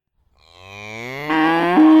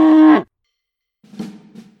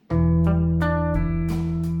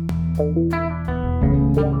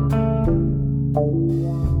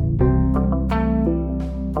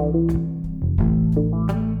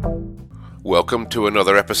welcome to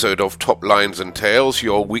another episode of Top Lines and Tails,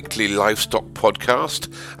 your weekly livestock podcast.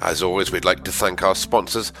 As always, we'd like to thank our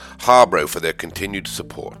sponsors, Harbro, for their continued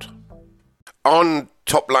support. On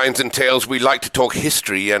Top Lines and Tails, we like to talk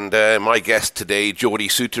history, and my guest today, Geordie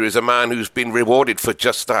Suter, is a man who's been rewarded for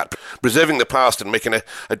just that, preserving the past and making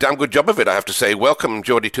a damn good job of it, I have to say. Welcome,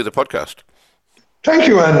 Geordie, to the podcast. Thank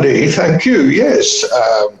you, Andy. Thank you. Yes.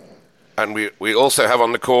 And we also have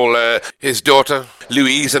on the call his daughter,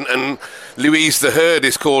 Louise, and Louise the herd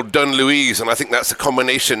is called Dun Louise, and I think that's a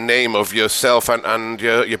combination name of yourself and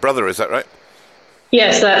your brother, is that right?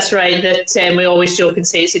 Yes, that's right. That we always joke and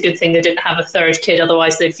say it's a good thing they didn't have a third kid,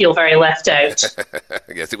 otherwise they'd feel very left out.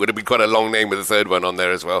 Yes, it would have been quite a long name with a third one on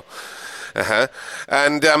there as well.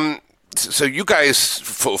 And so you guys,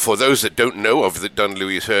 for those that don't know of the Dun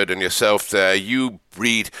Louise herd and yourself there, you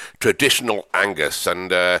breed traditional Angus,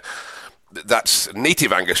 and that's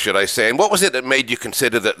native Angus, should I say. And what was it that made you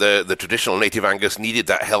consider that the traditional native Angus needed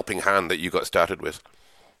that helping hand that you got started with?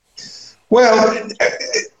 Well,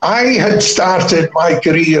 I had started my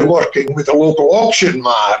career working with a local auction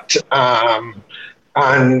mart,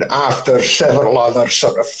 and after several other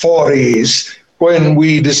sort of forays, when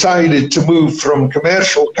we decided to move from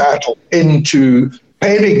commercial cattle into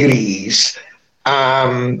pedigrees,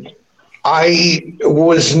 I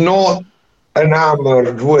was not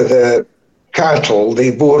enamored with the cattle.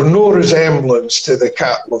 They bore no resemblance to the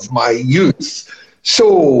cattle of my youth.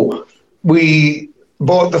 So we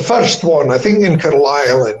bought the first one, I think, in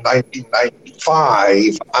Carlisle in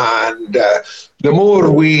 1995. And the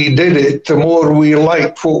more we did it, the more we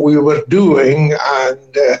liked what we were doing.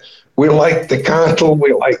 And we liked the cattle,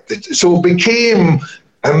 so it became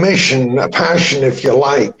a mission, a passion, if you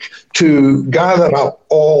like, to gather up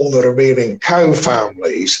all the remaining cow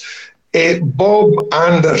families. Bob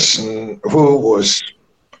Anderson, who was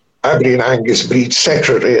Aberdeen Angus Breed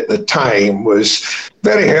Secretary at the time, was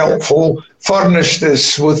very helpful, furnished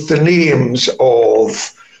us with the names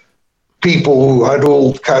of people who had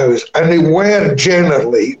old cows, and they were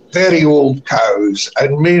generally very old cows,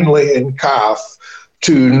 and mainly in calf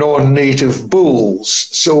to non-native bulls.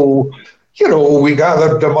 So, we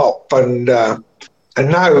gathered them up, and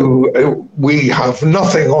now we have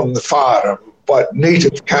nothing on the farm but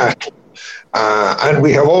native cattle. And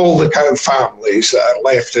we have all the cow families that are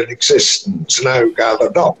left in existence now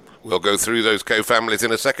gathered up. We'll go through those cow families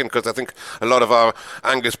in a second, because I think a lot of our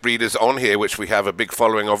Angus breeders on here, which we have a big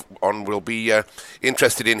following on, will be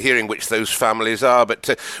interested in hearing which those families are.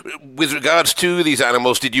 But with regards to these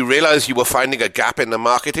animals, did you realise you were finding a gap in the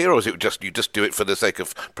market here, or was it just you just do it for the sake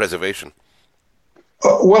of preservation?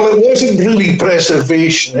 Well, it wasn't really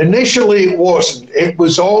preservation. Initially, it wasn't. It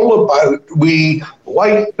was all about, we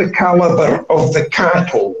liked the calibre of the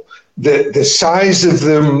cattle, the size of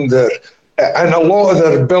them, and a lot of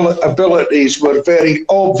their abilities were very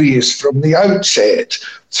obvious from the outset.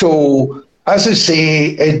 So, as I say,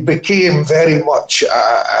 it became very much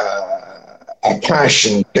a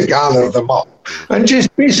passion to gather them up and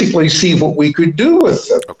just basically see what we could do with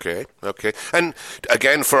them. Okay. And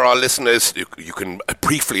again, for our listeners, you can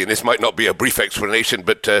briefly, and this might not be a brief explanation,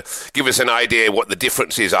 but give us an idea what the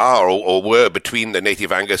differences are or were between the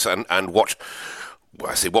native Angus and what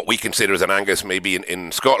we consider as an Angus maybe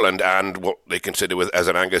in Scotland, and what they consider as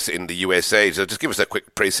an Angus in the USA. So just give us a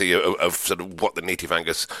quick précis of sort of what the native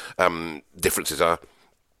Angus differences are.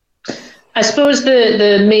 I suppose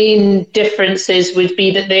the main differences would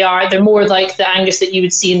be that they're more like the Angus that you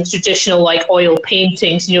would see in the traditional oil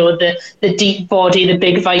paintings, the deep body, the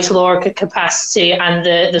big vital organ capacity, and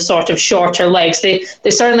the sort of shorter legs. They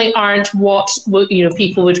certainly aren't what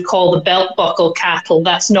people would call the belt buckle cattle.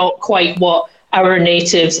 That's not quite what our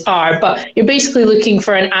natives are, but you're basically looking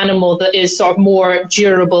for an animal that is sort of more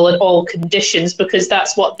durable in all conditions, because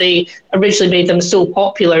that's what they originally made them so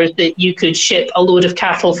popular, that you could ship a load of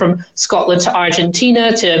cattle from Scotland to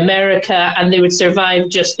Argentina to America and they would survive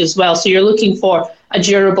just as well. So you're looking for a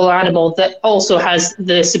durable animal that also has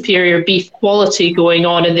the superior beef quality going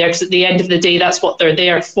on in there, because at the end of the day, that's what they're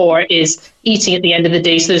there for, is eating at the end of the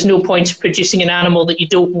day. So there's no point of producing an animal that you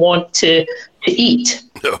don't want to eat.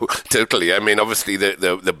 No, totally. I mean, obviously,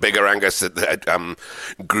 the bigger Angus that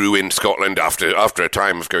grew in Scotland after a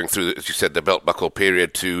time of going through, as you said, the belt buckle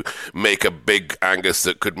period, to make a big Angus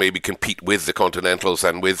that could maybe compete with the Continentals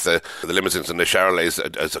and with the Limousins and the Charolais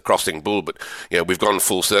as a crossing bull. But we've gone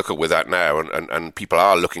full circle with that now, and people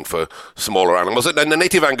are looking for smaller animals. And the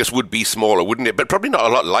native Angus would be smaller, wouldn't it? But probably not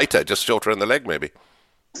a lot lighter, just shorter in the leg, maybe.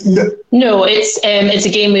 No, it's a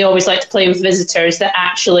game we always like to play with visitors that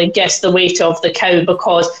actually guess the weight of the cow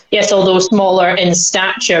because, yes, although smaller in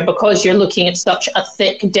stature, because you're looking at such a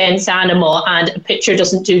thick, dense animal and a picture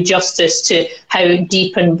doesn't do justice to how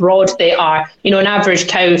deep and broad they are. You know, an average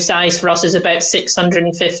cow size for us is about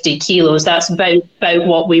 650 kilos. That's about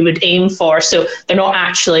what we would aim for. So they're not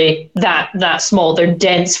actually that small. They're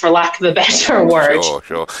dense, for lack of a better word.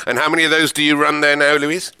 Sure. And how many of those do you run there now,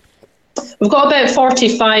 Louise? We've got about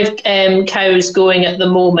 45 cows going at the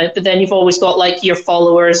moment, but then you've always got like your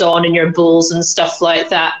followers on and your bulls and stuff like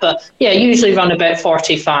that. But yeah, usually run about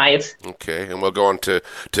 45. Okay, and we'll go on to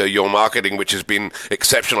your marketing, which has been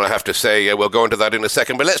exceptional, I have to say. We'll go into that in a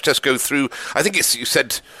second, but let's just go through. I think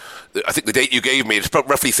I think the date you gave me, it's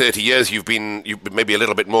roughly 30 years you've been maybe a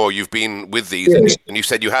little bit more, you've been with these. Yes. And you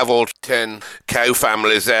said you have all 10 cow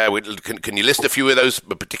families there. Can you list a few of those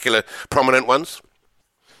particular prominent ones?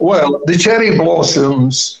 Well, the Cherry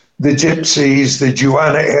Blossoms, the Gypsies, the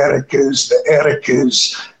Joanna Ericas, the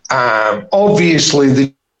Ericas, obviously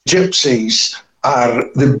the Gypsies are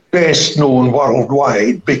the best known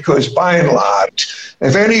worldwide because by and large,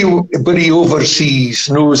 if anybody overseas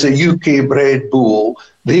knows a UK bred bull,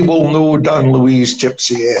 they will know Dunluise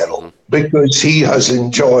Gypsy Earl because he has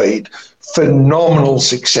enjoyed phenomenal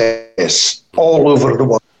success all over the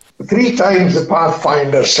world. 3 times the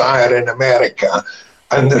Pathfinder sire in America,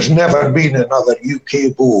 and there's never been another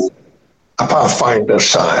UK bull, a Pathfinder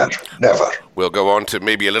sire, never. We'll go on to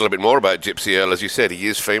maybe a little bit more about Gypsy Earl. As you said, he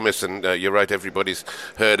is famous, and you're right, everybody's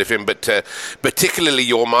heard of him. But particularly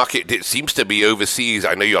your market, it seems to be overseas.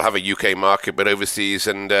 I know you'll have a UK market, but overseas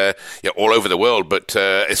and all over the world, but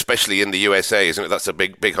especially in the USA, isn't it? That's a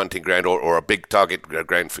big hunting ground or a big target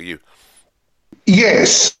ground for you.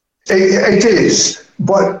 Yes, it is.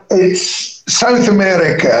 But it's South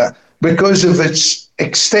America, because of its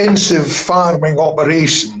extensive farming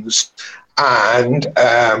operations, and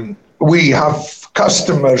we have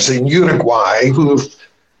customers in Uruguay who've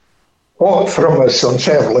bought from us on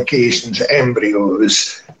several occasions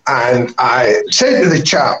embryos, and I said to the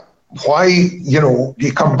chap, why,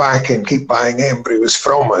 you come back and keep buying embryos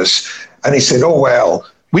from us? And he said, oh, well,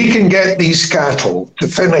 we can get these cattle to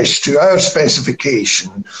finish to our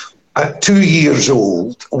specification at 2 years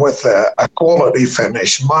old with a quality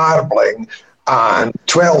finish, marbling, and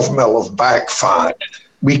 12 mil of back fat.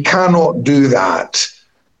 We cannot do that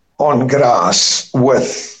on grass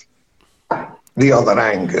with the other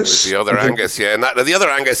Angus. The other Angus, yeah. And the other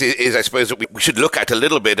Angus is, I suppose, that we should look at a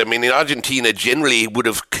little bit. I mean, in Argentina, generally would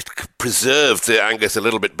have preserved the Angus a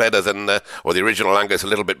little bit better than, or the original Angus a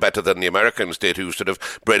little bit better than the Americans did, who sort of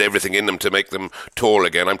bred everything in them to make them tall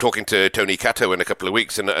again. I'm talking to Tony Cato in a couple of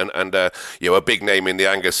weeks, and a big name in the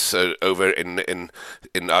Angus over in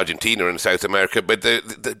Argentina and South America. But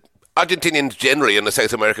the Argentinians generally in the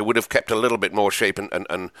South America would have kept a little bit more shape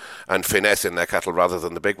and finesse in their cattle rather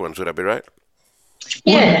than the big ones. Would I be right?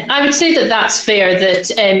 Yeah, I would say that that's fair.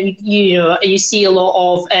 That you see a lot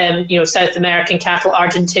of South American cattle,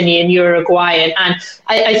 Argentinian, Uruguayan, and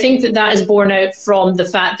I think that is borne out from the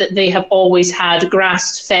fact that they have always had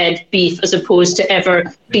grass-fed beef as opposed to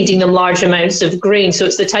ever feeding them large amounts of grain. So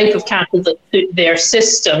it's the type of cattle that suit their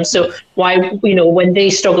system. So why, when they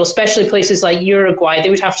struggle, especially places like Uruguay, they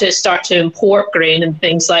would have to start to import grain and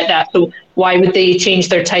things like that. So why would they change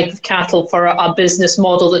their type of cattle for a business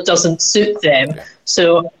model that doesn't suit them?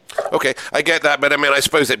 So. Okay, I get that, but I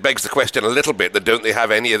suppose it begs the question a little bit that don't they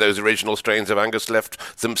have any of those original strains of Angus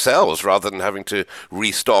left themselves rather than having to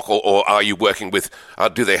restock, or are you working with,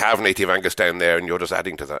 do they have native Angus down there and you're just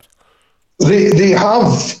adding to that? They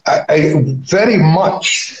have a very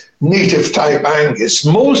much native type Angus.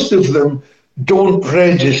 Most of them don't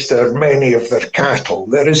register many of their cattle.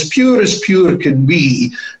 They're as pure can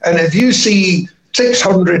be, and if you see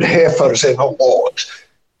 600 heifers in a lot,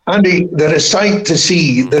 Andy, they're a sight to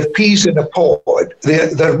see. They're peas in a pod.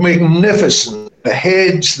 They're magnificent. The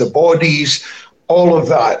heads, the bodies, all of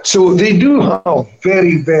that. So they do have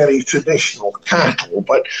very, very traditional cattle,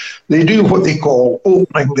 but they do what they call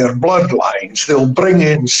opening their bloodlines. They'll bring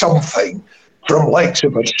in something from likes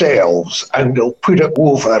of ourselves and they'll put it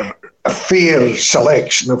over a fair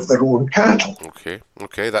selection of their own cattle.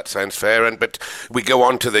 Okay, that sounds fair. But we go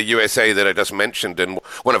on to the USA that I just mentioned, and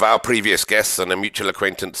one of our previous guests and a mutual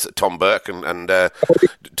acquaintance, Tom Burke, and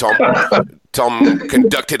Tom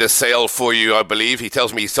conducted a sale for you, I believe. He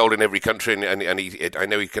tells me he sold in every country, and I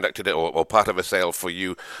know he conducted it or part of a sale for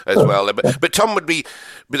you as well. But Tom would be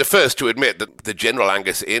the first to admit that the General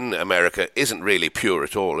Angus in America isn't really pure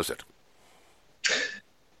at all, is it?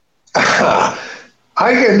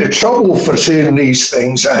 I get into trouble for saying these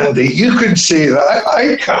things, Andy. You could say that,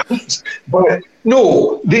 I can't. But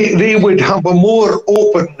no, they would have a more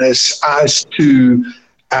openness as to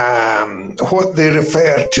what they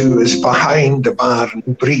refer to as behind the barn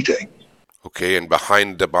breeding. Okay, and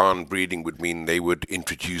behind the barn breeding would mean they would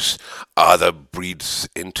introduce other breeds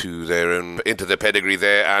into their pedigree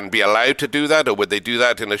there, and be allowed to do that, or would they do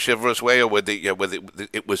that in a chivalrous way, or would they?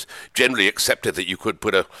 It was generally accepted that you could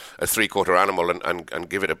put a 3/4 animal and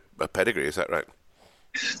give it a pedigree. Is that right?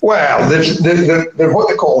 Well, they're what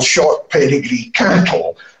they call short pedigree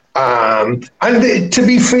cattle. To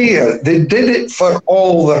be fair, they did it for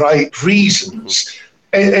all the right reasons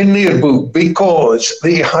in their book, because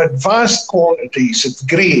they had vast quantities of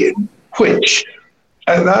grain, which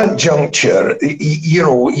at that juncture,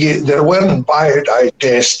 there weren't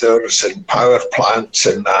biodigesters and power plants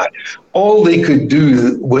and that. All they could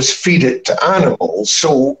do was feed it to animals.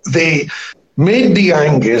 So they made the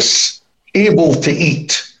Angus able to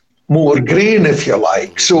eat more grain, if you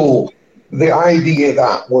like. So the idea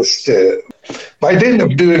that was to, by dint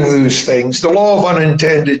of doing those things, the law of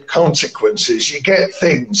unintended consequences, you get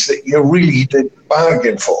things that you really didn't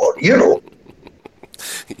bargain for,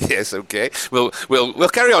 Yes, okay. We'll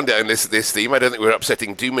carry on down this theme. I don't think we're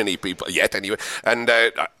upsetting too many people yet, anyway. And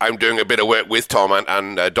I'm doing a bit of work with Tom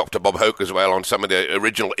and Dr. Bob Hoke as well on some of the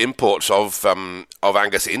original imports of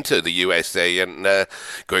Angus into the USA, and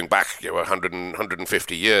going back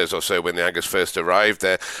 150 years or so when the Angus first arrived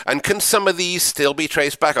there. And can some of these still be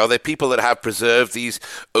traced back? Are there people that have preserved these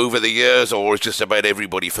over the years, or is just about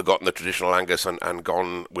everybody forgotten the traditional Angus and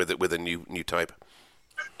gone with a new type?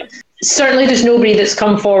 Certainly, there's nobody that's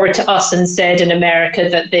come forward to us and said in America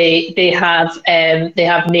that they have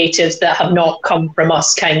natives that have not come from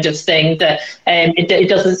us, kind of thing. That it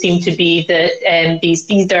doesn't seem to be that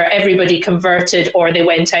these are everybody converted or they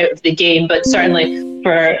went out of the game. But certainly,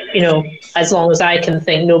 for as long as I can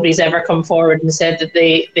think, nobody's ever come forward and said that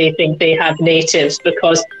they think they have natives,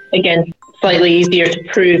 because again, slightly easier to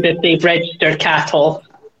prove if they've registered cattle.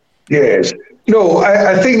 Yes. No,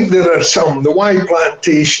 I think there are some. The White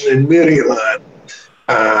Plantation in Maryland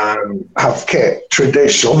have kept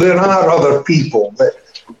traditional. There are other people that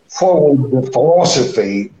follow the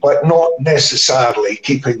philosophy, but not necessarily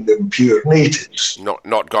keeping them pure natives.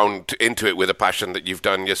 Not gone into it with a passion that you've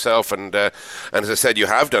done yourself, and as I said, you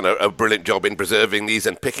have done a brilliant job in preserving these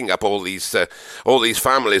and picking up all these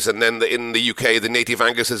families. And then in the UK, the native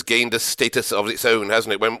Angus has gained a status of its own,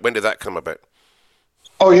 hasn't it? When did that come about?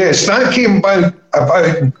 Oh yes, that came about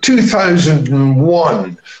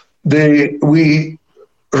 2001.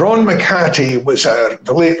 Ron McCarthy was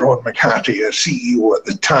the late Ron McCarthy, our CEO at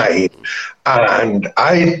the time, and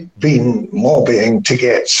I'd been lobbying to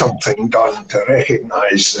get something done to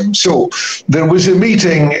recognise them. So there was a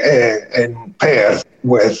meeting in Perth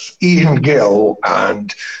with Ian Gill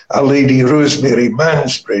and a lady, Rosemary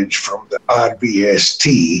Mansbridge from the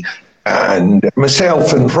RBST, and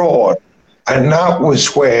myself and Rod. And that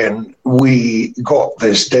was when we got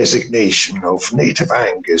this designation of Native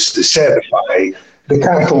Angus to certify the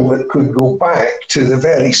cattle that could go back to the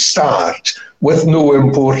very start with no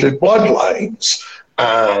imported bloodlines.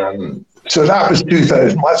 So that was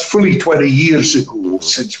 2000. That's fully 20 years ago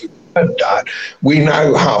since we did that. We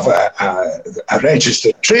now have a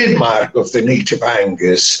registered trademark of the Native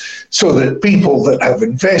Angus, so that people that have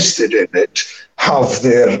invested in it have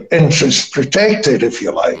their interests protected, if you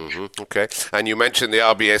like. Mm-hmm. Okay. And you mentioned the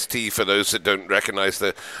RBST, for those that don't recognise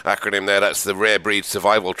the acronym there. That's the Rare Breed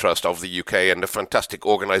Survival Trust of the UK, and a fantastic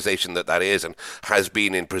organisation that is and has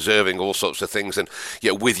been in preserving all sorts of things. And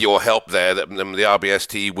with your help there, the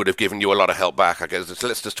RBST would have given you a lot of help back, I guess. So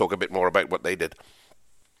let's just talk a bit more about what they did.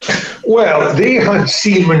 Well, they had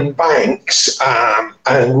semen banks,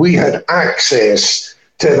 and we had access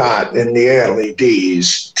to that in the early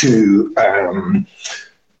days to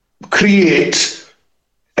create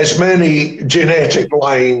as many genetic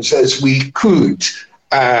lines as we could.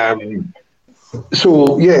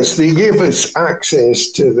 So yes, they gave us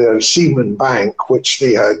access to their semen bank, which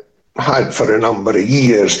they had for a number of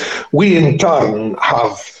years. We in turn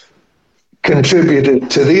have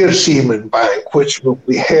contributed to their semen bank, which will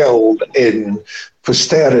be held in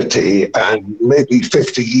posterity, and maybe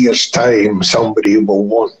 50 years' time somebody will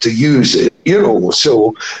want to use it,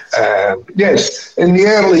 So, yes, in the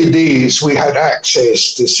early days we had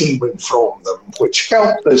access to semen from them, which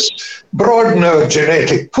helped us broaden our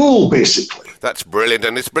genetic pool, basically. That's brilliant,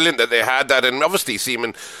 and it's brilliant that they had that, and obviously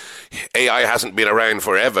semen AI hasn't been around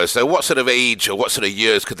forever, so what sort of age or what sort of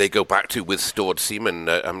years could they go back to with stored semen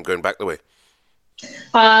going back the way?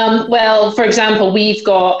 Well, for example, we've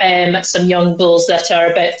got some young bulls that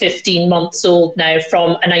are about 15 months old now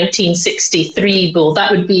from a 1963 bull.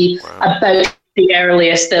 That would be about the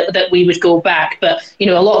earliest that we would go back. But, a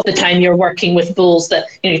lot of the time you're working with bulls that,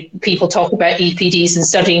 people talk about EPDs and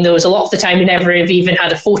studying those. A lot of the time we never have even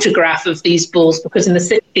had a photograph of these bulls, because in the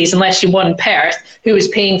 60s, unless you won Perth, who was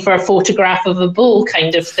paying for a photograph of a bull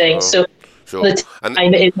kind of thing? So the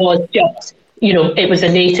time it was just... it was a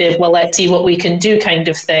native, well, let's see what we can do kind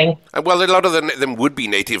of thing. Well, a lot of them would be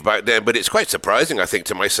native back then, but it's quite surprising, I think,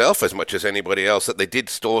 to myself as much as anybody else, that they did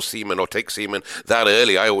store semen or take semen that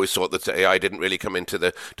early. I always thought that AI didn't really come into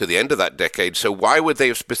the end of that decade. So why would they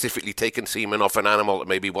have specifically taken semen off an animal that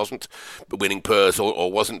maybe wasn't winning Perth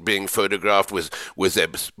or wasn't being photographed? Was there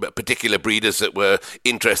particular breeders that were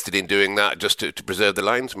interested in doing that just to preserve the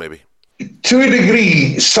lines, maybe? To a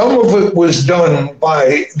degree, some of it was done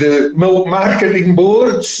by the milk marketing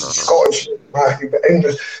boards, Scottish marketing,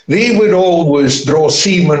 English. They would always draw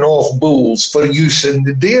semen off bulls for use in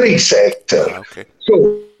the dairy sector. Okay.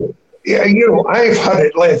 So, I've had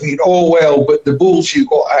it levied all well, but the bulls you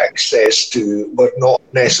got access to were not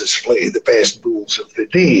necessarily the best bulls of the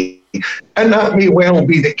day. And that may well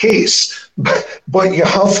be the case, but you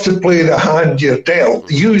have to play the hand you're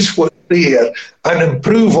dealt, use what's there and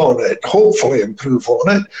improve on it, hopefully improve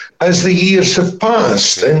on it as the years have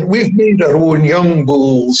passed. And we've made our own young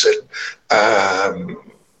bulls, and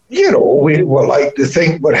we like to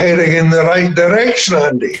think we're heading in the right direction,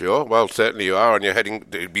 Andy. Sure, well, certainly you are, and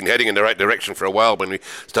you've been heading in the right direction for a while when we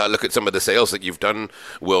start to look at some of the sales that you've done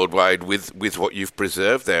worldwide with what you've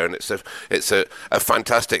preserved there, and it's a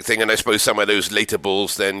fantastic thing. And I suppose some of those later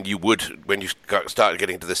bulls, then you would, when you started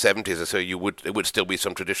getting to the 70s or so, there would still be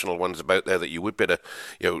some traditional ones about there that you would better,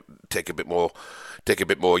 take a bit more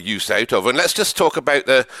use out of. And let's just talk about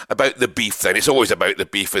the beef then. It's always about the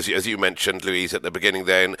beef, as you mentioned, Louise, at the beginning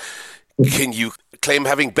then. Can you claim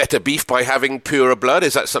having better beef by having purer blood?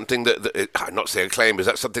 Is that something that I'm not saying claim, is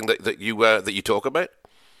that something that you talk about?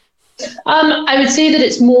 I would say that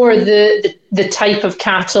it's more the type of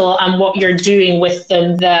cattle and what you're doing with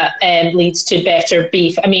them that leads to better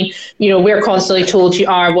beef. I mean, we're constantly told you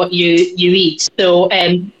are what you eat. So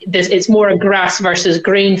it's more a grass versus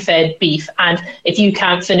grain-fed beef. And if you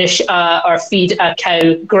can't finish or feed a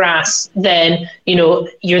cow grass, then,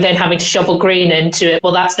 you're then having to shovel grain into it.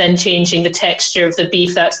 Well, that's then changing the texture of the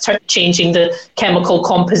beef. That's changing the chemical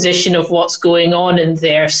composition of what's going on in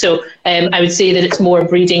there. So I would say that it's more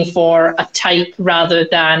breeding for a type rather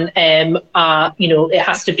than, it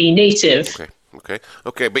has to be native.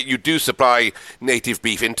 Okay. But you do supply native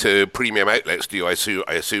beef into premium outlets, do you? I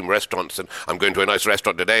assume restaurants, and I'm going to a nice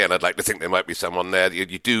restaurant today, and I'd like to think there might be someone there.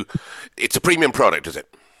 You do. It's a premium product, is it?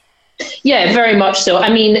 Yeah, very much so. I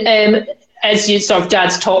mean, as you sort of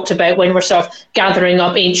Dad's talked about, when we're sort of gathering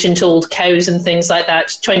up ancient old cows and things like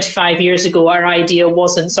that, 25 years ago, our idea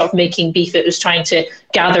wasn't sort of making beef. It was trying to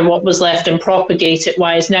gather what was left and propagate it.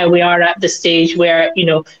 Whereas now we are at the stage where,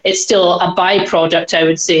 it's still a byproduct, I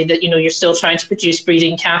would say, that, you're still trying to produce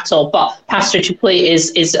breeding cattle. But pasture to plate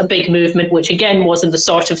is a big movement, which again wasn't the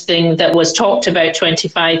sort of thing that was talked about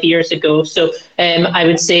 25 years ago. So I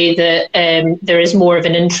would say that there is more of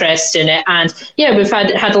an interest in it. And yeah, we've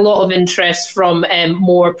had a lot of interest from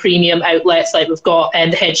more premium outlets. Like we've got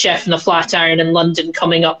the Head Chef and the Flatiron in London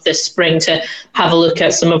coming up this spring to have a look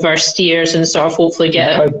at some of our steers and sort of hopefully get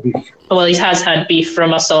well, he has had beef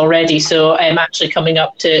from us already, so I'm actually coming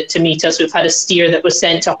up to meet us. We've had a steer that was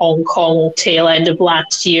sent to Hong Kong tail end of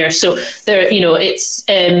last year. So there, it's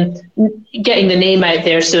getting the name out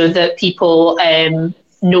there so that people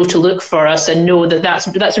know to look for us and know that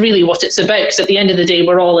that's really what it's about, because at the end of the day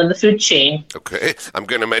we're all in the food chain. Okay, I'm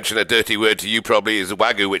going to mention a dirty word to you probably, is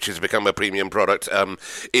Wagyu, which has become a premium product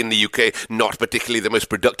in the UK. Not particularly the most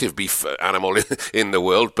productive beef animal in the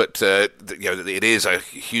world, but it is a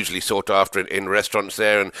hugely sought after in restaurants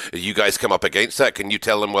there, and you guys come up against that. Can you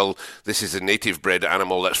tell them, well, this is a native bred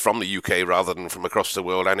animal that's from the UK rather than from across the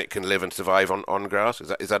world, and it can live and survive on grass?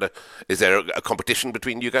 Is there a competition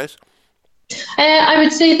between you guys? I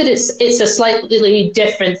would say that it's a slightly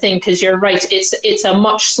different thing, because you're right, it's a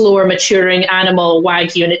much slower maturing animal,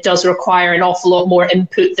 Wagyu, and it does require an awful lot more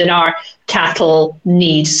input than our cattle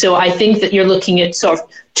need. So I think that you're looking at sort of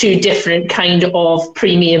two different kind of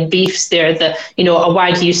premium beefs there. A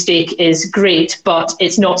Wagyu steak is great, but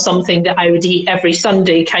it's not something that I would eat every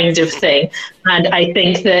Sunday kind of thing. And I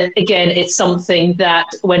think that, again, it's something that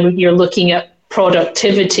when you're looking at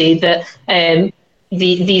productivity, that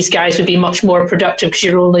these guys would be much more productive, because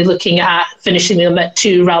you're only looking at finishing them at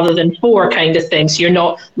 2 rather than 4 kind of thing. So you're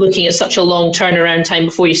not looking at such a long turnaround time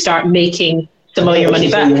before you start making some of your money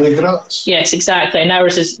back. Grass. Yes, exactly. And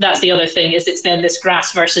ours that's the other thing, is it's then this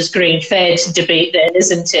grass versus grain-fed debate then,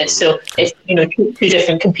 isn't it? So it's, two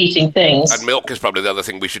different competing things. And milk is probably the other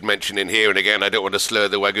thing we should mention in here. And again, I don't want to slur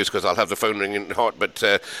the Wagyus because I'll have the phone ringing hot, but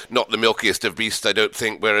not the milkiest of beasts, I don't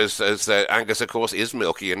think. Whereas Angus, of course, is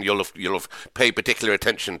milky, and you'll have paid particular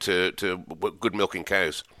attention to good milking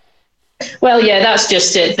cows. Well, yeah, that's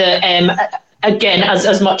just it. Again,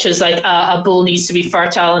 as much as like a bull needs to be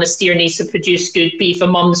fertile and a steer needs to produce good beef, a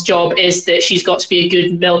mum's job is that she's got to be a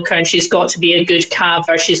good milker and she's got to be a good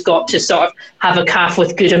calver. She's got to sort of have a calf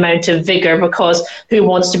with good amount of vigour, because who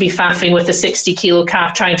wants to be faffing with a 60-kilo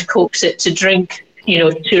calf trying to coax it to drink,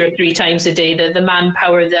 2 or 3 times a day? The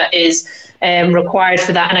manpower that is required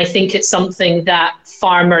for that. And I think it's something that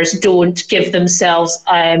farmers don't give themselves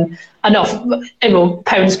enough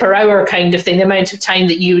pounds per hour kind of thing. The amount of time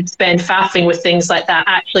that you would spend faffing with things like that,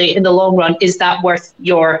 actually in the long run, is that worth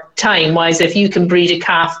your time? Whereas if you can breed a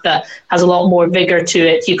calf that has a lot more vigour to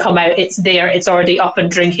it, you come out, it's there, it's already up and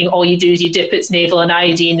drinking, all you do is you dip its navel in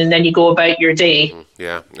iodine and then you go about your day.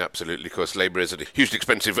 Yeah, absolutely. Of course, labour is a hugely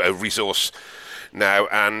expensive resource now,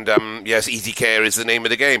 and yes, easy care is the name of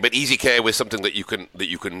the game. But easy care with something that you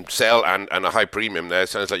can sell and a high premium there,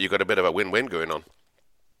 sounds like you've got a bit of a win-win going on.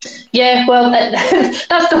 Yeah, well,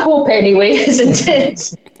 that's the hope anyway, isn't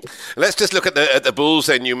it? Let's just look at the bulls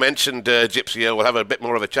then. You mentioned Gypsy Earl. We'll have a bit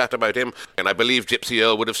more of a chat about him. And I believe Gypsy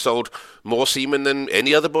Earl would have sold more semen than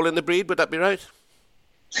any other bull in the breed. Would that be right?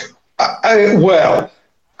 I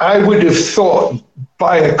would have thought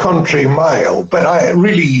by a country mile, but I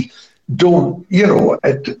really don't,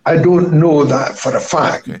 I don't know that for a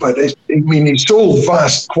fact. Okay. But he sold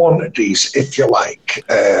vast quantities, if you like.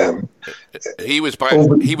 He was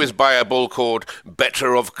by a bull called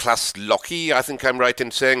Better of Classlochy, I think I'm right in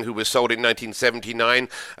saying, who was sold in 1979.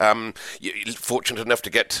 Fortunate enough to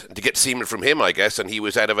get semen from him, I guess, and he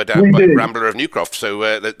was out of a down by Rambler of Newcroft.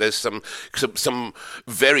 So there's some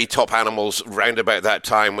very top animals round about that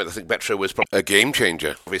time. I think Better was probably a game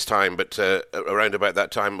changer of his time, but around about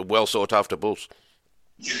that time, well sought after bulls.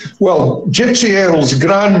 Well, Gypsy Earl's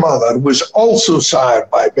grandmother was also sired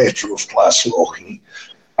by Better of Classlochy.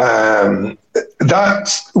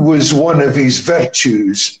 That was one of his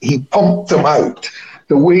virtues. He pumped them out.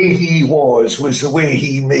 The way he was the way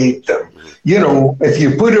he made them. If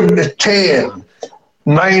you put him to 10,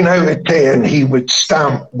 9 out of 10, he would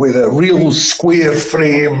stamp with a real square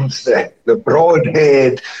frame, the broad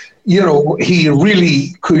head. He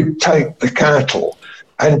really could type the cattle.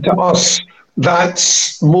 And to us,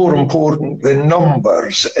 that's more important than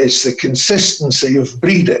numbers, is the consistency of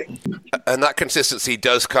breeding. And that consistency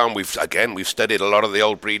does come. We've studied a lot of the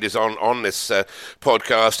old breeders on this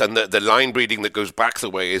podcast, and the line breeding that goes back the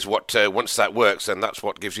way is what, once that works, and that's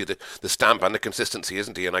what gives you the stamp and the consistency,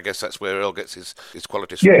 isn't he? And I guess that's where Earl gets his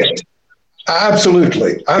qualities from. Yes,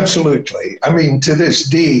 absolutely. I mean, to this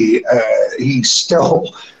day, he's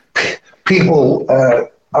still, people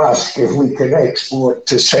ask if we can export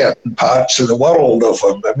to certain parts of the world of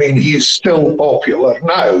him. I mean, he's still popular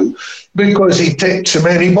now because he ticked so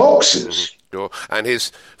many boxes. Sure. And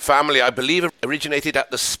his family, I believe, originated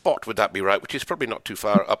at the Spot, would that be right? Which is probably not too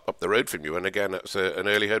far up the road from you. And again, that's an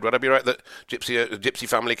early herd. Would I be right that Gypsy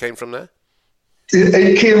family came from there?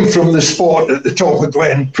 It came from the Spot at the top of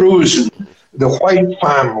Glen Prosen. The White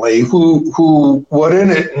family, who were in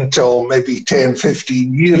it until maybe 10,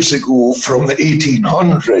 15 years ago from the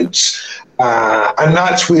 1800s. And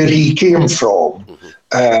that's where he came from.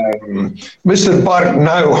 Mr. Burke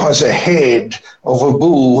now has a head of a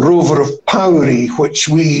bull, Rover of Powrie, which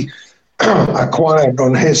we acquired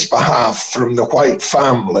on his behalf from the White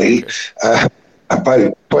family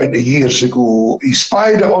about 20 years ago. He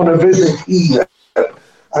spied it on a visit here.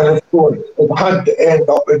 And of course, it had to end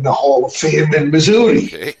up in the Hall of Fame in Missouri.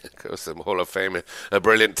 Okay, of course, the Hall of Fame, a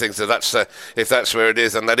brilliant thing. So that's if that's where it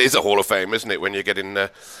is, and that is a Hall of Fame, isn't it? When you're getting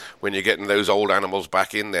those old animals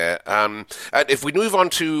back in there. And if we move on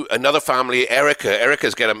to another family,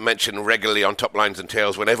 Erica's getting mentioned regularly on Top Lines and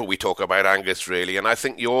Tails whenever we talk about Angus, really. And I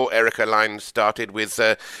think your Erica line started with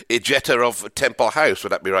Ejetta of Temple House.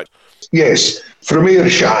 Would that be right? Yes, from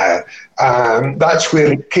Ayrshire. That's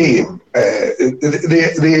where it came.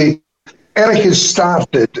 The Erica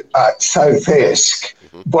started at South Esk,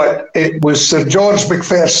 but it was Sir George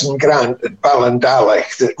Macpherson Grant at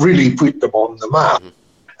Ballindalich that really put them on the map.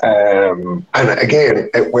 And again,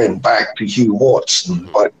 it went back to Hugh Watson,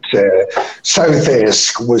 but South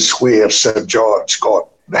Esk was where Sir George got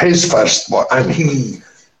his first one, and he,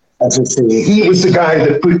 as I say, he was the guy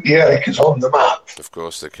that put the Ericas on the map. Of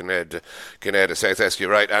course, the Kinnaird of South Esk, you're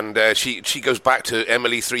right. And she goes back to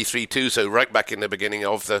Emily 332, so right back in the beginning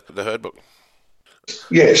of the herd book.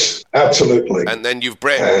 Yes, absolutely. And then you've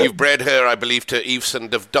bred her, I believe, to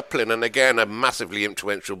Evesund of Duplin, and again a massively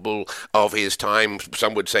influential bull of his time.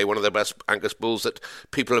 Some would say one of the best Angus bulls that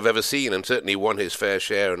people have ever seen, and certainly won his fair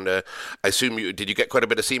share. And I assume did you get quite a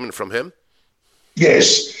bit of semen from him?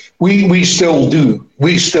 Yes, we still do.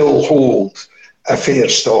 We still hold a fair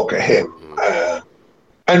stock of him,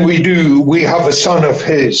 and we do. We have a son of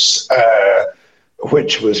his,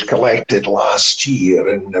 which was collected last year,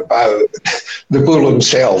 and about the bull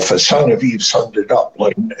himself, a son of Evesund of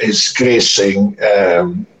Duplin, is gracing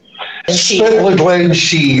Spitland Glen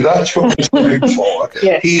Shee. That's what he's looking for.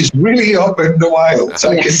 Yes. He's really up in the wilds,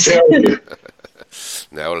 I can tell you.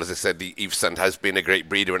 Now, as I said, the Evesund has been a great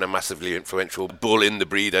breeder and a massively influential bull in the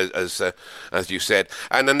breed, as you said.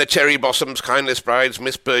 And then the Cherry Blossoms, Kindness Brides,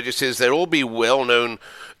 Miss Burgesses, they'll all be well-known,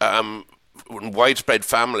 widespread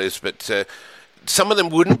families, but some of them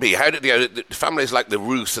wouldn't be. How did the families like the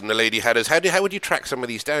Ruth and the Lady Hatters, how would you track some of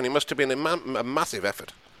these down? It must have been a massive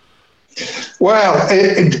effort. Well,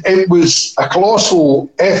 it was a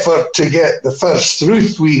colossal effort to get the first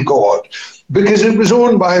Ruth we got, because it was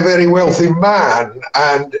owned by a very wealthy man,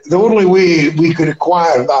 and the only way we could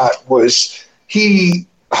acquire that was he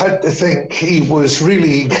had to think he was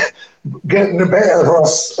really getting the better of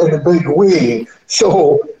us in a big way.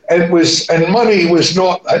 So it was, and money was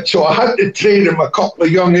not, so I had to trade him a couple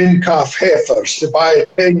of young in-calf heifers to buy a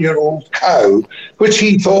 10-year-old cow, which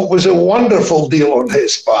he thought was a wonderful deal on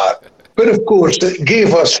his part. But of course, it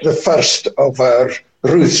gave us the first of our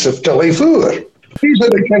Ruths of Tillyfour. These are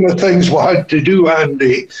the kind of things we had to do,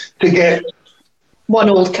 Andy, to get one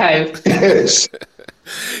old cow. Yes.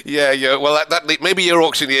 Yeah. Well, that maybe your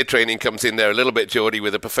auctioneer training comes in there a little bit, Geordie,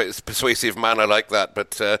 with a persuasive manner like that.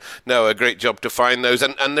 But no, a great job to find those.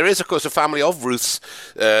 And there is, of course, a family of Ruths.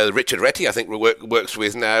 Richard Retty, I think, works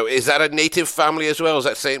with now. Is that a native family as well? Is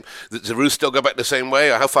that same? Does the Ruths still go back the same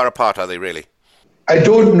way, or how far apart are they really? I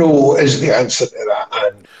don't know is the answer to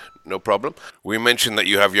that. No problem. We mentioned that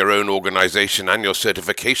you have your own organisation and your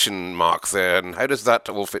certification mark there, and how does that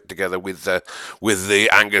all fit together with the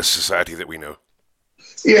Angus Society that we know?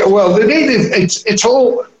 Yeah, well, the native, it's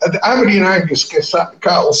all, the Aberdeen Angus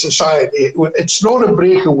Cattle Society, it's not a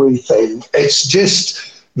breakaway thing. It's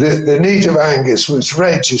just the native Angus was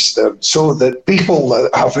registered so that people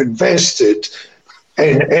that have invested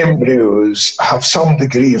in embryos have some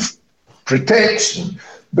degree of protection,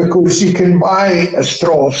 because you can buy a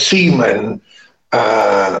straw of semen,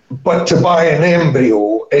 but to buy an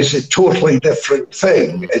embryo is a totally different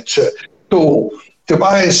thing. So to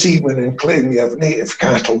buy a semen and claim you have native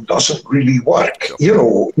cattle doesn't really work. You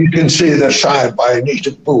know, you can say they're sired by a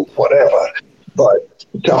native bull, whatever, but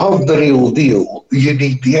to have the real deal, you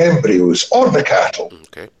need the embryos or the cattle.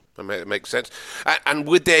 Okay, that makes sense. And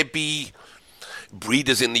would there be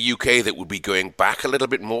breeders in the UK that would be going back a little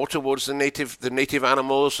bit more towards the native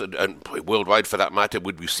animals, and worldwide for that matter?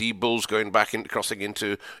 Would we see bulls going back crossing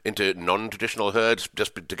into non-traditional herds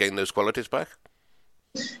just to gain those qualities back?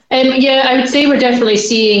 Yeah, I would say we're definitely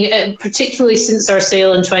seeing, particularly since our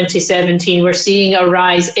sale in 2017, we're seeing a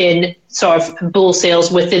rise in sort of bull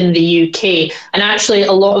sales within the UK. And actually,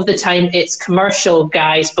 a lot of the time it's commercial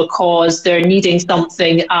guys, because they're needing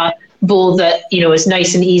something, bull that, you know, is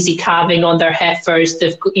nice and easy calving on their heifers.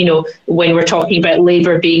 They've, you know, when we're talking about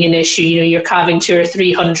labour being an issue, you know, you're calving 200 or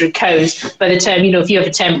 300 cows. By the time, you know, if you have a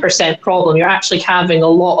 10% problem, you're actually calving a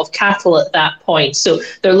lot of cattle at that point. So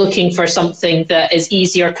they're looking for something that is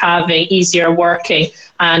easier calving, easier working,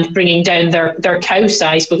 and bringing down their cow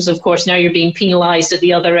size, because of course now you're being penalised at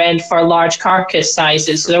the other end for large carcass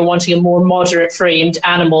sizes. So they're wanting a more moderate framed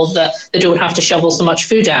animal that they don't have to shovel so much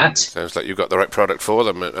food at. Sounds like you've got the right product for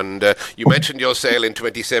them. And you mentioned your sale in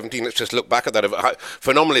 2017. Let's just look back at that. A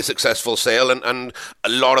phenomenally successful sale, and a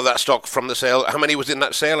lot of that stock from the sale. How many was in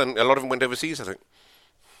that sale? And a lot of them went overseas, I think.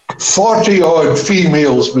 40 odd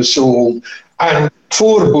females were sold, and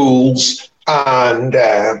 4 bulls, and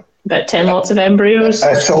about 10 lots of embryos.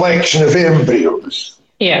 A selection of embryos.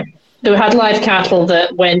 Yeah. They had live cattle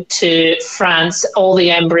that went to France. All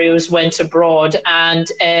the embryos went abroad, and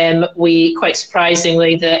we, quite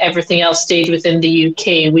surprisingly, everything else stayed within the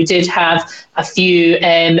UK. We did have a few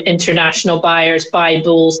international buyers buy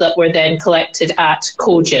bulls that were then collected at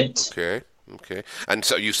Cogent. Okay. And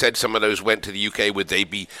so you said some of those went to the UK. Would they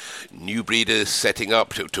be new breeders setting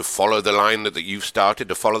up to follow the line that you've started,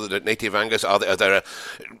 to follow the native Angus? Are there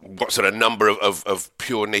what sort of number of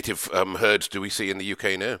pure native herds do we see in the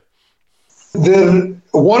UK now? There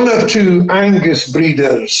are 1 or 2 Angus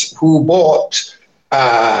breeders who bought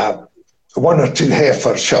 1 or 2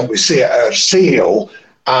 heifers, shall we say, at our sale,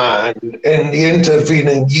 and in the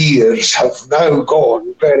intervening years have now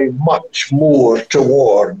gone very much more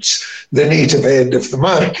towards the native end of the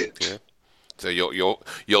market. Yeah. So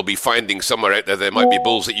you'll be finding somewhere out there might be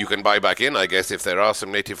bulls that you can buy back in, I guess, if there are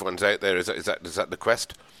some native ones out there. Is that the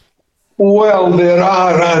quest? Well, there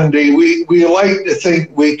are, Andy. We like to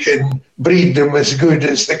think we can breed them as good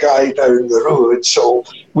as the guy down the road, so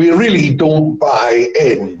we really don't buy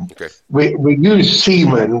in. Okay. We use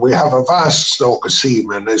semen. We have a vast stock of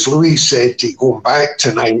semen, as Louise said, going back to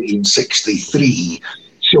 1963.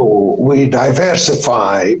 So we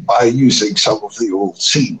diversify by using some of the old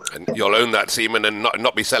semen. And you'll own that semen and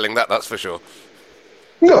not be selling that's for sure.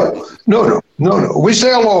 No. We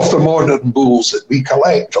sell off the modern bulls that we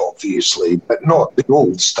collect, obviously, but not the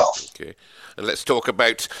old stuff. Okay. And let's talk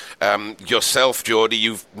about yourself, Geordie.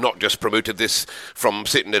 You've not just promoted this from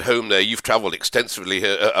sitting at home there. You've travelled extensively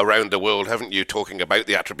around the world, haven't you, talking about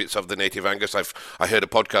the attributes of the native Angus. I heard a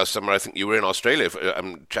podcast somewhere, I think you were in Australia,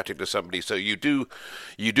 chatting to somebody. So you do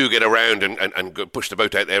get around and go push the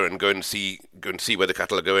boat out there and go and see where the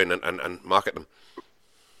cattle are going and market them.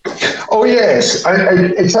 Oh, yes.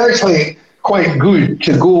 It's actually quite good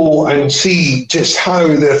to go and see just how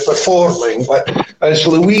they're performing. But as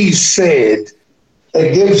Louise said,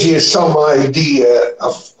 it gives you some idea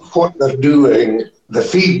of what they're doing. The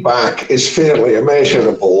feedback is fairly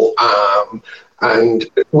immeasurable. And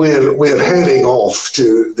we're heading off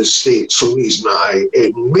to the States, Louise and I,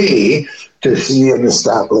 in May to see an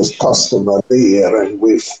established customer there, and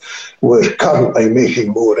we're currently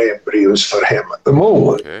making more embryos for him at the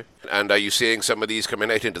moment. Okay. And are you seeing some of these coming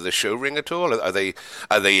out into the show ring at all? Are they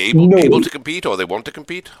able to compete, or they want to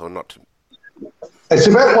compete, or not? It's a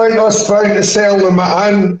bit like us trying to sell them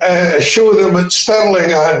and show them at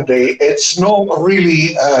Stirling, Andy. It's not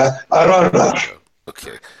really a runner.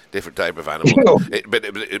 Okay. Different type of animal.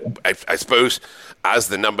 I suppose as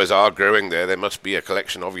the numbers are growing there must be a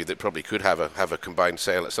collection of you that probably could have a combined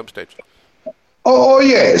sale at some stage. Oh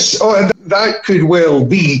yes. That could well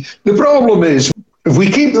be. The problem is, if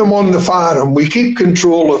we keep them on the farm, we keep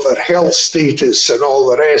control of their health status and all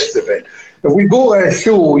the rest of it. If we go to a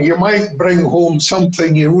show, you might bring home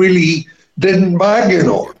something you really didn't bargain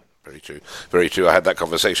on. Very true. I had that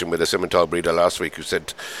conversation with a Simmental breeder last week who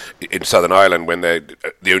said in Southern Ireland, when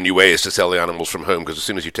the only way is to sell the animals from home, because as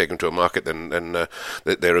soon as you take them to a market, then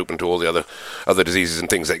they're open to all the other diseases and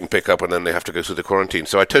things they can pick up, and then they have to go through the quarantine.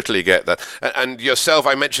 So I totally get that. And yourself,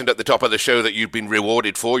 I mentioned at the top of the show that you've been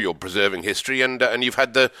rewarded for your preserving history, and you've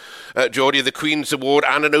had the Geordie, the Queen's Award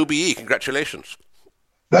and an OBE. Congratulations.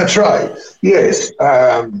 That's right. Yes.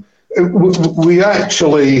 We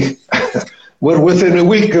actually... We're within a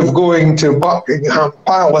week of going to Buckingham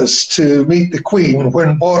Palace to meet the Queen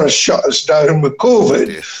when Boris shut us down with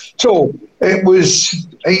COVID. So it was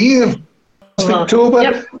a year, October.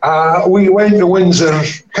 Yep. We went to Windsor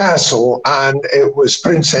Castle, and it was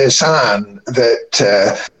Princess Anne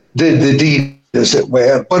that did the deed, as it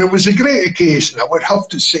were. But it was a great occasion. I would have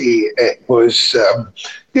to say it was,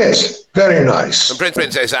 yes, very nice. And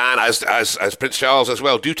Princess Anne, as Prince Charles as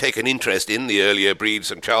well, do take an interest in the earlier breeds,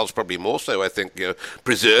 and Charles probably more so, I think,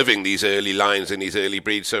 preserving these early lines and these early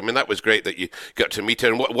breeds. So, I mean, that was great that you got to meet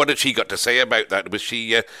her. And what did she got to say about that? Was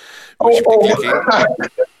she particularly keen?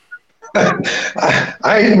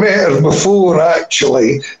 I met her before,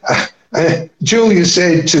 actually. Julia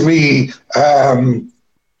said to me,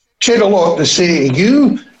 she had a lot to say to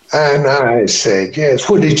you. And I said, yes.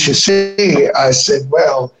 What did she say? I said,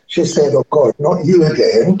 well, she said, oh, God, not you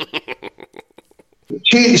again.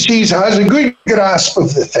 She has a good grasp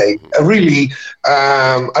of the thing. Really,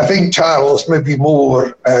 I think Charles may be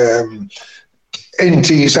more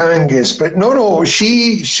into his Angus. But no,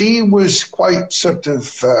 she was quite sort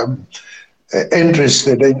of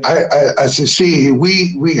interested in, as I say,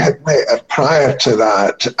 we had met her prior to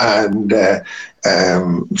that.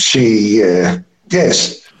 And she,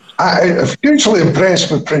 yes. I'm hugely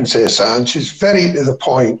impressed with Princess Anne. She's very to the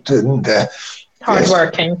point and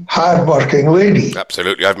hardworking. Yes, hardworking lady.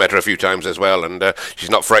 Absolutely. I've met her a few times as well, and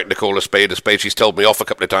she's not frightened to call a spade a spade. She's told me off a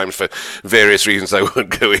couple of times for various reasons I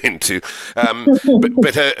won't go into.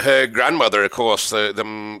 But her grandmother, of course,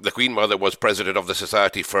 the Queen Mother, was president of the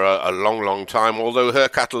society for a long, long time, although her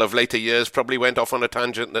cattle of later years probably went off on a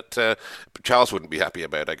tangent that Charles wouldn't be happy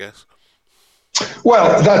about, I guess.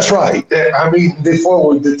 Well, that's right. I mean, they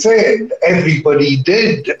followed the trend. Everybody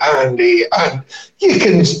did, Andy. And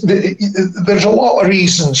there's a lot of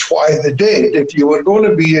reasons why they did. If you were going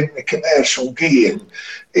to be in the commercial game,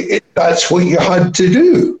 that's what you had to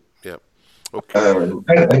do. Yeah.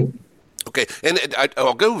 Okay. Okay, and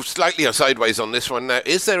I'll go slightly sideways on this one now.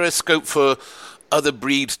 Is there a scope for other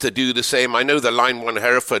breeds to do the same? I know the Line 1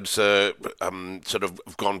 Herefords sort of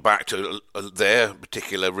gone back to their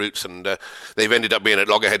particular roots, and they've ended up being at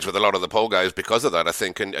loggerheads with a lot of the pole guys because of that, I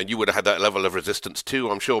think, and you would have had that level of resistance too,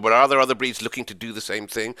 I'm sure. But are there other breeds looking to do the same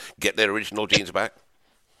thing, get their original genes back?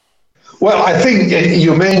 Well, I think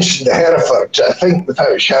you mentioned the Herefords. I think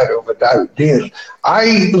without a shadow of a doubt, there.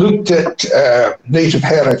 I looked at native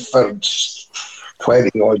Herefords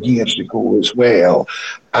 20-odd years ago as well,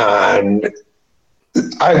 and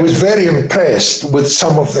I was very impressed with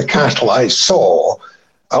some of the cattle I saw.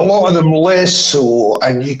 A lot of them less so,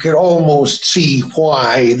 and you could almost see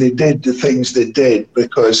why they did the things they did,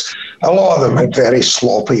 because a lot of them had very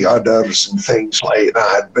sloppy udders and things like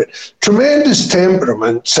that, but tremendous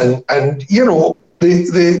temperaments, and you know,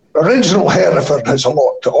 the original Hereford has a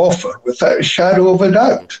lot to offer, without a shadow of a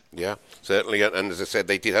doubt. Yeah. Certainly, and as I said,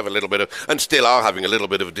 they did have a little bit of, and still are having a little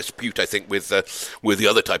bit of a dispute, I think, with the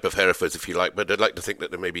other type of Herefords, if you like. But I'd like to think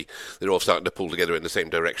that they're all starting to pull together in the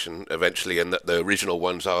same direction eventually, and that the original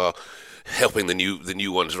ones are helping the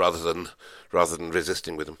new ones rather than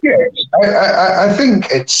resisting with them. Yes, I think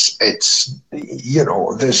it's you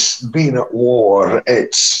know, this being at war,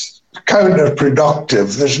 it's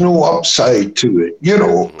counterproductive. There's no upside to it, you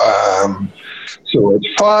know. So it's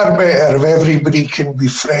far better if everybody can be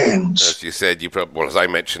friends. As you said, as I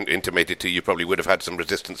intimated to you, you probably would have had some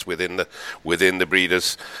resistance within the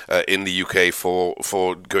breeders in the UK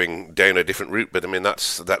for going down a different route. But I mean,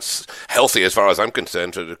 that's healthy as far as I'm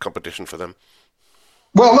concerned for the competition for them.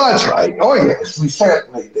 Well, that's right. Oh yes, we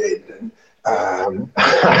certainly did.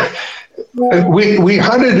 We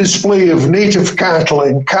had a display of native cattle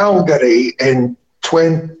in Calgary in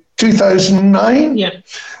 2009. Yeah.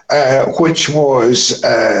 Which was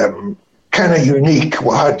kind of unique.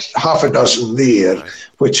 We had half a dozen there,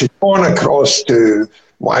 which had gone across to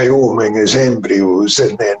Wyoming as embryos,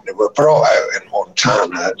 and then they were brought out in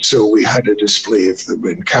Montana. So we had a display of them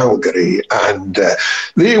in Calgary, and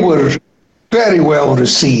they were very well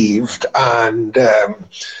received, and a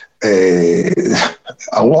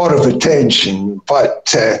lot of attention,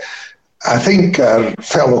 but I think our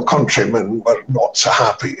fellow countrymen were not so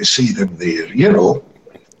happy to see them there, you know.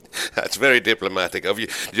 That's very diplomatic of you,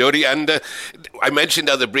 Jody. And I mentioned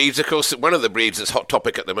other breeds. Of course, one of the breeds that's hot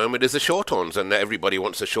topic at the moment is the Shorthorns, and everybody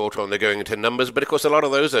wants a Shorthorn. They're going into numbers, but of course, a lot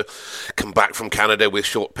of those come back from Canada with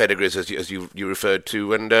short pedigrees, as you referred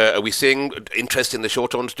to. And are we seeing interest in the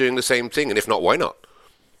Shorthorns doing the same thing? And if not, why not?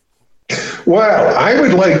 Well, I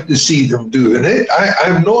would like to see them doing it.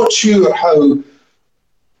 I'm not sure how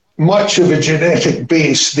much of a genetic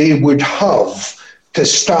base they would have to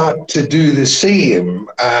start to do the same.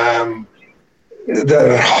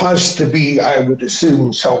 There has to be, I would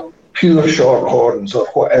assume, some pure Shorthorns or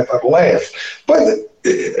whatever left. But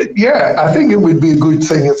yeah, I think it would be a good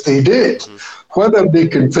thing if they did. Whether they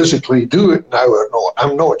can physically do it now or not,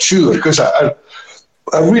 I'm not sure, because I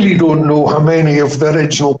really don't know how many of the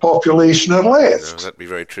original population are left. No, that'd be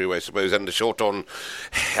very true, I suppose. And the Shorthorn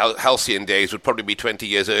halcyon days would probably be 20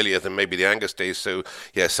 years earlier than maybe the Angus days. So,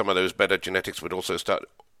 yeah, some of those better genetics would also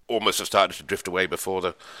almost have started to drift away before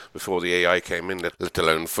the AI came in, let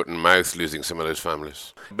alone foot and mouth losing some of those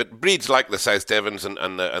families. But breeds like the South Devons and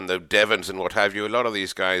the Devons and what have you, a lot of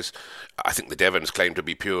these guys, I think the Devons claim to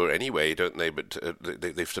be pure anyway, don't they? But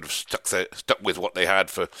they've sort of stuck with what they had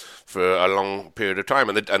for a long period of time.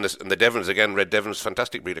 And the Devons, again, Red Devons,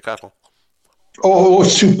 fantastic breed of cattle. Oh,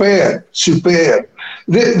 superb.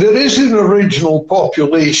 There is an original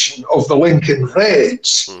population of the Lincoln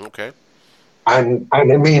Reds. Okay. And I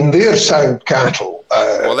mean, they're sound cattle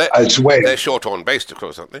as well. They're Shorthorn based, of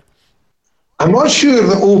course, aren't they? I'm not sure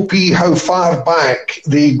the OP how far back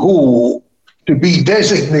they go to be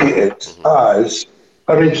designated as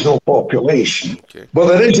original population. Okay. But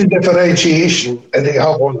there is a differentiation, and they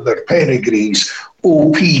have on their pedigrees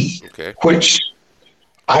OP, which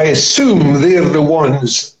I assume they're the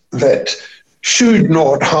ones that should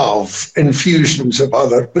not have infusions of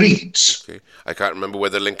other breeds. Okay. I can't remember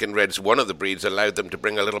whether Lincoln Reds, one of the breeds, allowed them to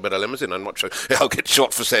bring a little bit of limousine. I'm not sure. I'll get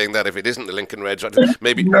shot for saying that if it isn't the Lincoln Reds.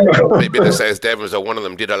 Maybe the South Devons or one of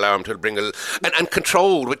them did allow them to bring and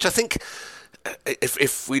controlled, which I think,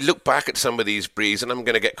 if we look back at some of these breeds, and I'm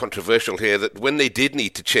going to get controversial here, that when they did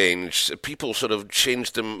need to change, people sort of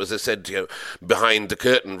changed them, as I said, behind the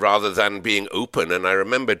curtain rather than being open. And I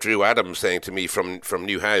remember Drew Adams saying to me from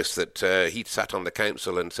Newhouse that he sat on the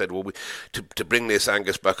council and said, well, to bring this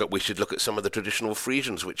Angus buck up, we should look at some of the traditional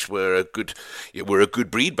Friesians, which were a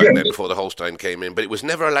good breed back then before the Holstein came in. But it was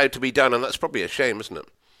never allowed to be done, and that's probably a shame, isn't it?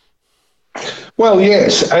 Well,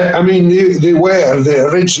 yes. I mean, they were the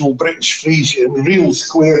original British Friesian, real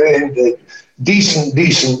square-ended,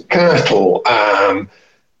 decent cattle.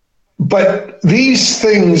 But these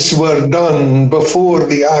things were done before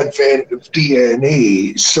the advent of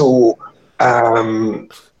DNA. So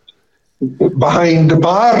behind the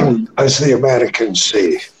barn, as the Americans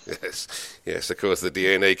say. Yes, of course, the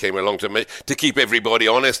DNA came along to keep everybody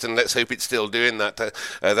honest, and let's hope it's still doing that.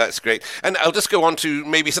 That's great. And I'll just go on to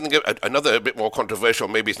maybe something, another bit more controversial.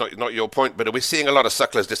 Maybe it's not your point, but we're seeing a lot of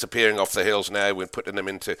sucklers disappearing off the hills now. We're putting them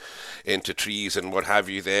into trees and what have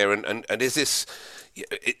you there. And is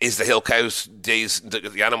the hill cows days,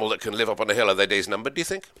 the animal that can live up on the hill, are their days numbered, do you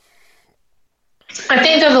think? I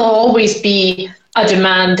think there will always be a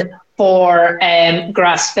demand for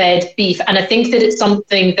grass-fed beef, and I think that it's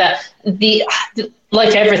something that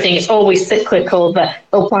like everything, it's always cyclical. That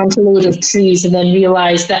they'll plant a load of trees and then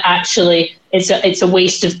realise that actually it's a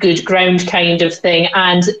waste of good ground kind of thing.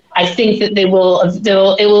 And I think that it will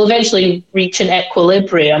eventually reach an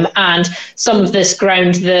equilibrium, and some of this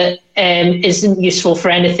ground that isn't useful for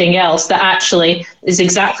anything else, that actually is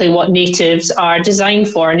exactly what natives are designed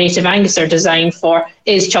for, native Angus are designed for,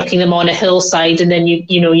 is chucking them on a hillside, and then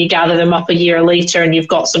you gather them up a year later and you've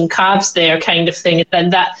got some calves there kind of thing. And then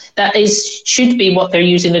that should be what they're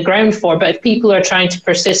using the ground for. But if people are trying to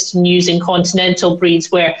persist in using continental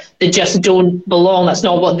breeds where they just don't belong, that's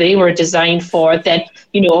not what they were designed for, then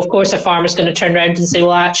of course a farmer's going to turn around and say,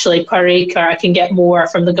 well, actually per acre I can get more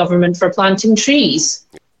from the government for planting trees.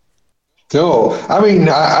 No, I mean,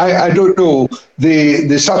 I don't know, the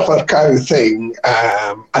suckler cow thing,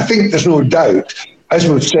 I think there's no doubt, as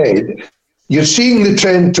we've said, you're seeing the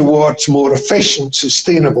trend towards more efficient,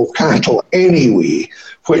 sustainable cattle anyway,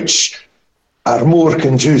 which are more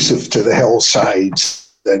conducive to the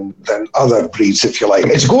hillsides than other breeds, if you like.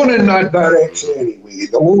 It's going in that direction anyway.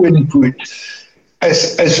 The low input,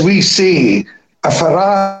 as we say, a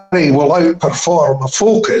Ferrari will outperform a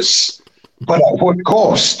Focus, but at what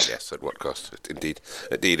cost? Yes, at what cost? Indeed.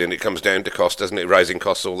 And it comes down to cost, doesn't it? Rising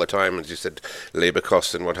costs all the time, as you said, labour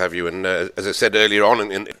costs and what have you. And as I said earlier on,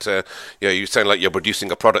 you sound like you're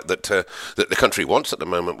producing a product that the country wants at the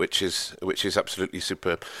moment, which is absolutely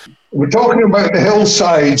superb. We're talking about the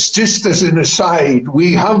hillsides. Just as an aside,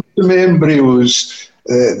 we have some embryos.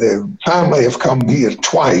 The family have come here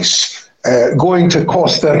twice, going to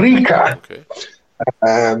Costa Rica, okay.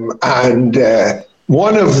 And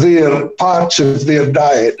one of their parts of their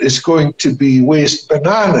diet is going to be waste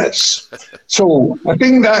bananas. So I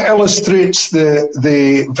think that illustrates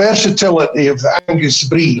the versatility of the Angus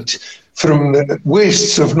breed, from the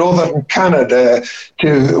wastes of northern Canada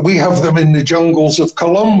to, we have them in the jungles of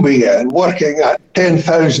Colombia and working at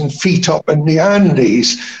 10,000 feet up in the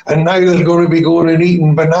Andes, and now they're going to be going and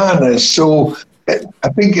eating bananas. So I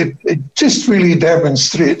think it just really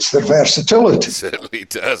demonstrates their versatility. It certainly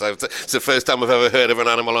does. It's the first time I've ever heard of an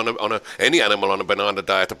animal any animal on a banana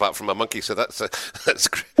diet apart from a monkey. So that's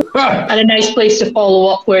great. And a nice place to follow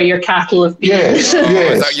up where your cattle have been. Yes,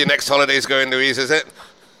 yes. Is that your next holiday's going, Louise? Is it?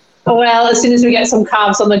 Well, as soon as we get some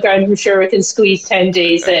calves on the ground, I'm sure we can squeeze 10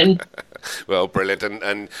 days in. Well, brilliant.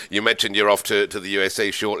 And you mentioned you're off to the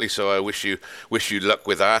USA shortly, so I wish you luck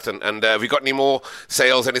with that. And have you got any more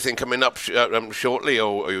sales, anything coming up shortly,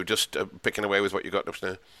 or are you just picking away with what you got up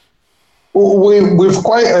now? We've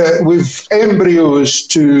embryos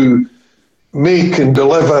to make and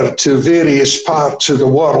deliver to various parts of the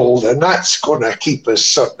world, and that's going to keep us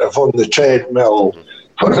sort of on the treadmill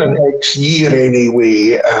for the next year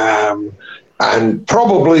anyway. And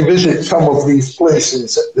probably visit some of these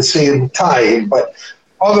places at the same time. But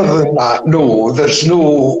other than that,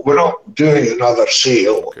 we're not doing another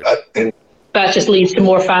sale. Okay. That just leads to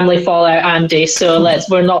more family fallout, Andy. So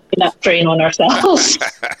we're not going to strain on ourselves.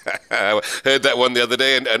 I heard that one the other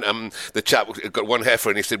day, and the chap got one heifer,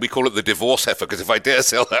 and he said, we call it the divorce heifer, because if I dare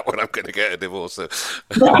sell that one, I'm going to get a divorce. So.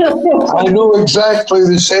 I know exactly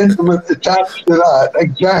the sentiment attached to that,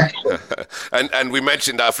 exactly. And we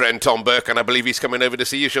mentioned our friend Tom Burke, and I believe he's coming over to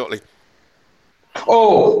see you shortly.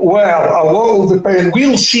 Oh, well, a lot will depend.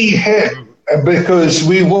 We'll see him, because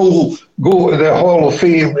we will go to the Hall of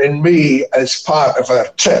Fame in May as part of our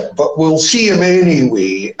trip, but we'll see him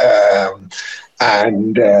anyway.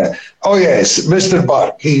 Oh yes, Mr.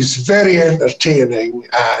 Burke, he's very entertaining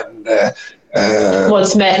and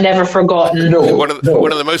once met, never forgotten. No, one of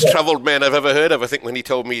the most travelled men I've ever heard of. I think when he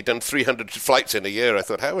told me he'd done 300 flights in a year, I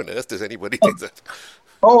thought, how on earth does anybody do that?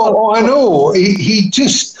 Oh, I know. He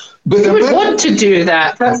just... But he would want to do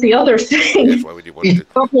that. That's the other thing. Yes, why would you want he to?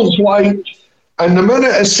 travels light, and the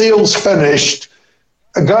minute a sale's finished,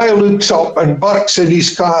 a guy looks up and Burke's in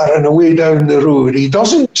his car and away down the road. He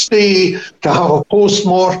doesn't stay to have a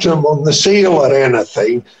post-mortem on the sale or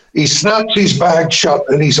anything. He snaps his bag shut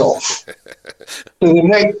and he's off. to the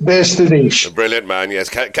next destination. Brilliant, man. Yes,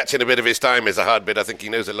 catching a bit of his time is a hard bit. I think he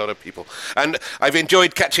knows a lot of people. And I've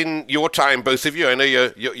enjoyed catching your time, both of you. I know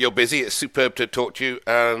you're busy. It's superb to talk to you.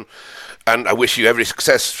 And I wish you every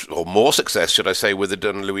success, or more success, should I say, with the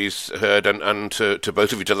Dun Louise herd, and to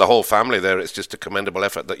both of you, to the whole family there. It's just a commendable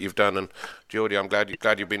effort that you've done. And Geordie, I'm glad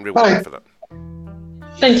you've been rewarded for that.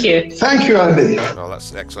 Thank you. Thank you, Andy. Oh,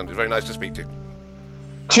 that's excellent. It's very nice to speak to you.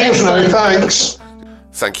 Cheers now, thanks.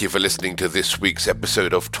 Thank you for listening to this week's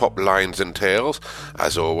episode of Top Lines and Tales.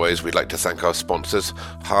 As always, we'd like to thank our sponsors,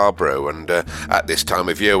 Harbro, and at this time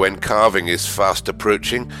of year when calving is fast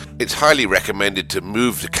approaching, it's highly recommended to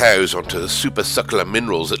move the cows onto the super suckler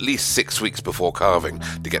minerals at least 6 weeks before calving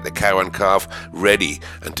to get the cow and calf ready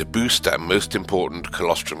and to boost that most important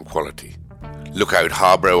colostrum quality. Look out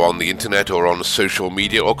Harbro on the internet or on social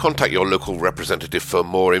media, or contact your local representative for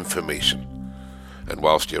more information. And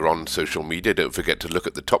whilst you're on social media, don't forget to look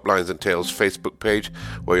at the Top Lines and Tales Facebook page,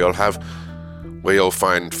 where you'll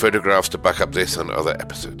find photographs to back up this and other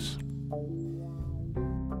episodes.